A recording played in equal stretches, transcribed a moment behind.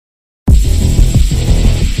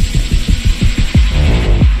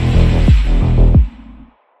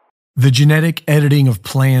The genetic editing of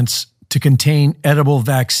plants to contain edible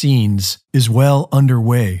vaccines is well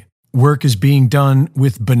underway. Work is being done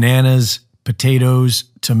with bananas, potatoes,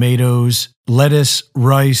 tomatoes, lettuce,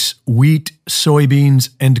 rice, wheat, soybeans,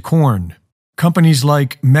 and corn. Companies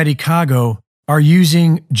like Medicago are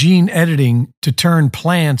using gene editing to turn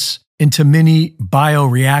plants into mini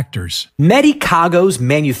bioreactors. Medicago's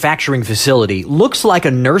manufacturing facility looks like a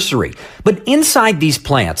nursery, but inside these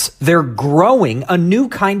plants, they're growing a new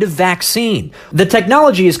kind of vaccine. The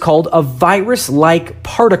technology is called a virus-like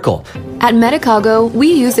particle. At Medicago,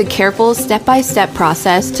 we use a careful step-by-step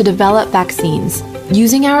process to develop vaccines,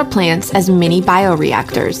 using our plants as mini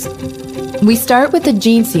bioreactors. We start with the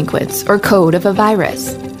gene sequence or code of a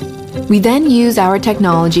virus. We then use our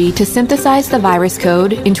technology to synthesize the virus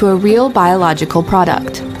code into a real biological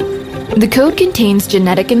product. The code contains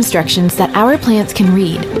genetic instructions that our plants can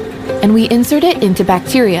read, and we insert it into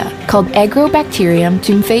bacteria called Agrobacterium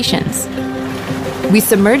tumefaciens. We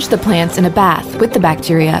submerge the plants in a bath with the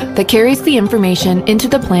bacteria that carries the information into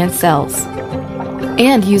the plant cells.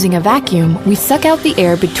 And using a vacuum, we suck out the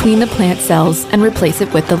air between the plant cells and replace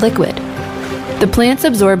it with the liquid. The plants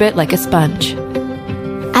absorb it like a sponge.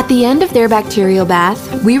 At the end of their bacterial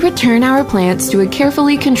bath, we return our plants to a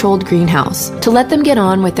carefully controlled greenhouse to let them get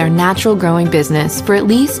on with their natural growing business for at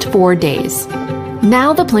least 4 days.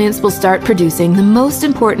 Now the plants will start producing the most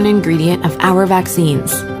important ingredient of our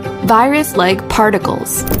vaccines, virus-like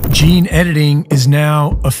particles. Gene editing is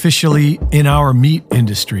now officially in our meat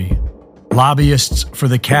industry. Lobbyists for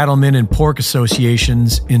the cattlemen and pork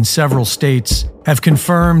associations in several states have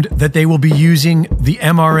confirmed that they will be using the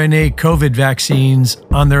mRNA COVID vaccines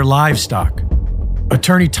on their livestock.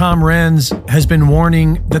 Attorney Tom Renz has been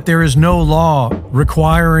warning that there is no law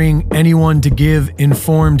requiring anyone to give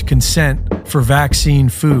informed consent for vaccine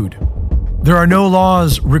food. There are no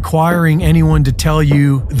laws requiring anyone to tell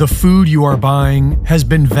you the food you are buying has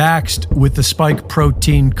been vaxxed with the spike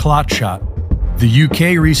protein clot shot. The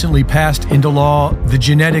UK recently passed into law the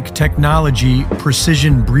Genetic Technology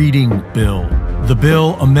Precision Breeding Bill. The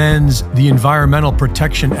bill amends the Environmental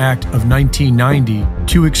Protection Act of 1990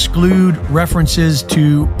 to exclude references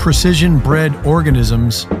to precision-bred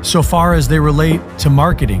organisms so far as they relate to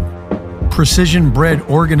marketing. Precision-bred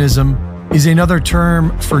organism is another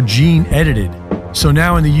term for gene-edited. So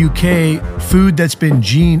now in the UK, food that's been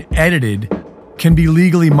gene-edited can be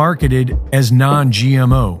legally marketed as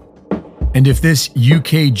non-GMO. And if this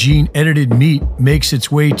UK gene-edited meat makes its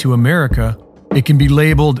way to America, it can be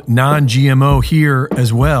labeled non-GMO here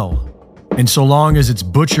as well. And so long as it's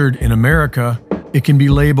butchered in America, it can be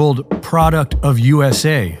labeled product of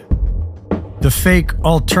USA. The fake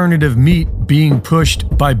alternative meat being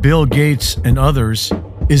pushed by Bill Gates and others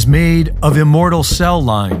is made of immortal cell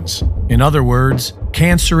lines. In other words,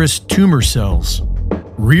 cancerous tumor cells.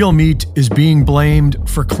 Real meat is being blamed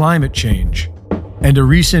for climate change. And a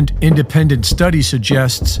recent independent study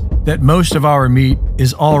suggests that most of our meat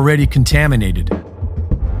is already contaminated.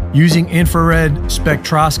 Using infrared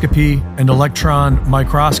spectroscopy and electron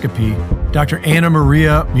microscopy, Dr. Anna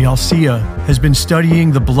Maria Mialcia has been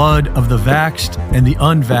studying the blood of the vaxxed and the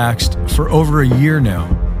unvaxxed for over a year now.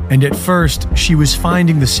 And at first, she was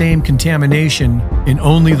finding the same contamination in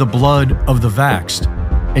only the blood of the vaxxed,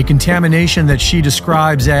 a contamination that she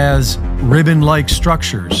describes as ribbon-like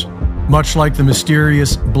structures, much like the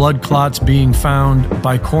mysterious blood clots being found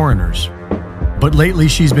by coroners. But lately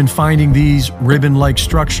she's been finding these ribbon-like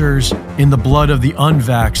structures in the blood of the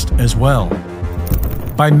unvaxxed as well.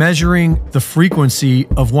 By measuring the frequency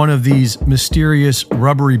of one of these mysterious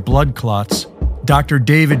rubbery blood clots, Dr.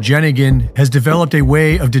 David Jenigan has developed a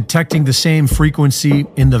way of detecting the same frequency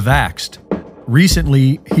in the vaxxed.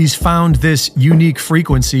 Recently, he's found this unique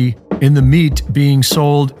frequency in the meat being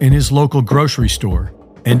sold in his local grocery store,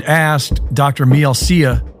 and asked Dr.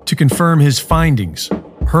 Mialcia to confirm his findings.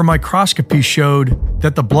 Her microscopy showed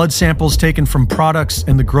that the blood samples taken from products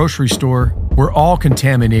in the grocery store were all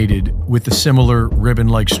contaminated with the similar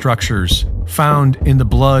ribbon-like structures found in the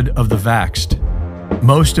blood of the vaxxed.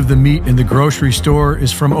 Most of the meat in the grocery store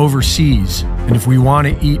is from overseas, and if we want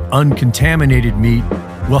to eat uncontaminated meat,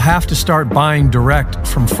 we'll have to start buying direct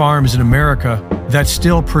from farms in America that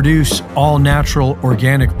still produce all-natural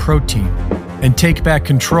organic protein and take back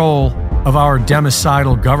control of our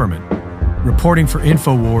democidal government. Reporting for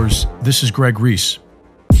InfoWars, this is Greg Reese.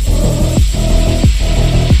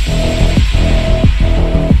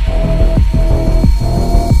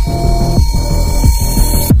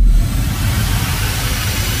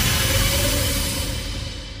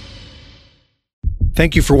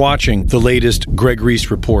 Thank you for watching the latest Greg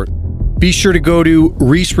Reese Report. Be sure to go to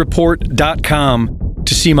reesereport.com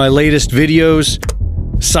to see my latest videos,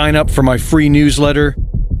 sign up for my free newsletter,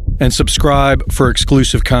 and subscribe for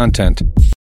exclusive content.